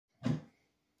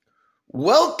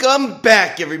Welcome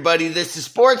back, everybody. This is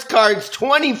Sports Cards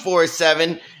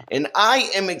 24/7, and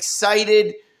I am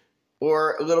excited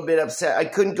or a little bit upset. I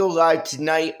couldn't go live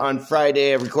tonight on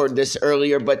Friday. I recorded this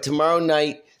earlier, but tomorrow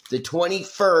night, the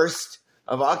 21st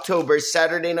of October,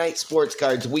 Saturday Night Sports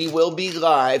Cards, we will be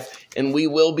live, and we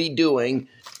will be doing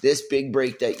this big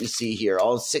break that you see here.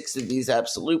 All 6 of these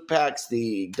Absolute packs,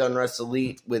 the Donruss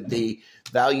Elite with the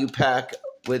Value pack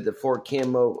with the 4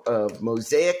 camo of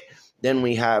Mosaic. Then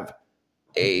we have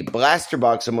a blaster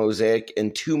box of Mosaic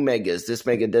and 2 megas. This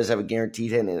mega does have a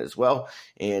guaranteed hit in it as well,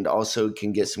 and also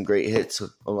can get some great hits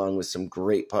along with some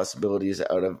great possibilities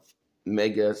out of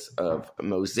megas of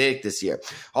Mosaic this year.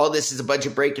 All this is a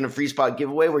budget break and a free spot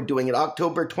giveaway. We're doing it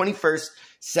October 21st,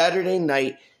 Saturday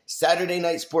night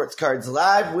Sports Cards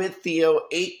live with Theo,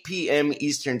 8 p.m.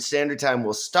 Eastern Standard Time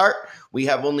will start. We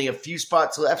have only a few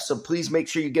spots left, so please make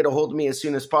sure you get a hold of me as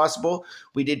soon as possible.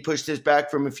 We did push this back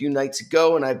from a few nights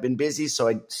ago, and I've been busy, so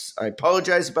I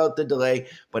apologize about the delay,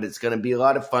 but it's going to be a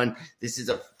lot of fun. This is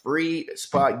a free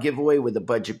spot giveaway with a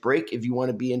budget break. If you want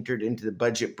to be entered into the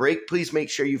budget break, please make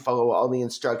sure you follow all the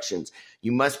instructions.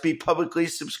 You must be publicly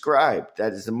subscribed.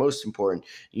 That is the most important.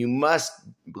 You must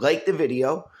like the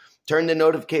video, turn the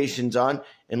notifications on,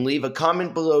 and leave a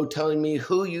comment below telling me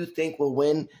who you think will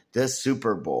win the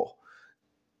Super Bowl.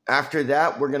 After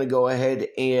that, we're going to go ahead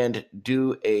and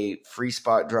do a free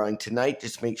spot drawing tonight.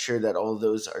 Just make sure that all of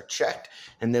those are checked,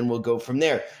 and then we'll go from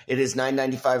there. It is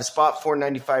 $9.95 a spot,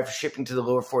 $4.95 for shipping to the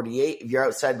lower 48. If you're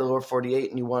outside the lower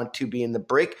 48 and you want to be in the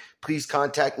break, please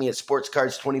contact me at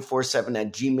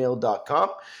sportscards247@gmail.com.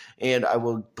 And I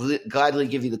will gladly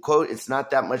give you the quote. It's not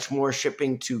that much more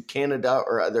shipping to Canada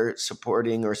or other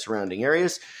supporting or surrounding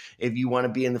areas. If you want to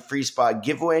be in the free spot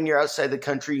giveaway and you're outside the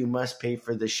country, you must pay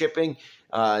for the shipping.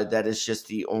 That is just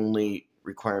the only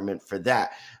requirement for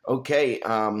that. Okay,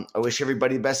 I wish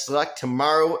everybody the best of luck.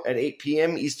 Tomorrow at 8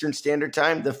 p.m. Eastern Standard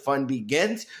Time, the fun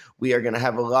begins. We are going to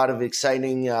have a lot of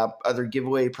exciting other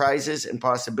giveaway prizes and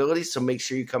possibilities, so make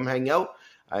sure you come hang out.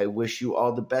 I wish you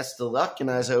all the best of luck, and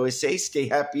as I always say, stay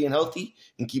happy and healthy,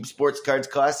 and keep sports cards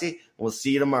classy. We'll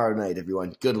see you tomorrow night,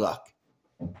 everyone. Good luck.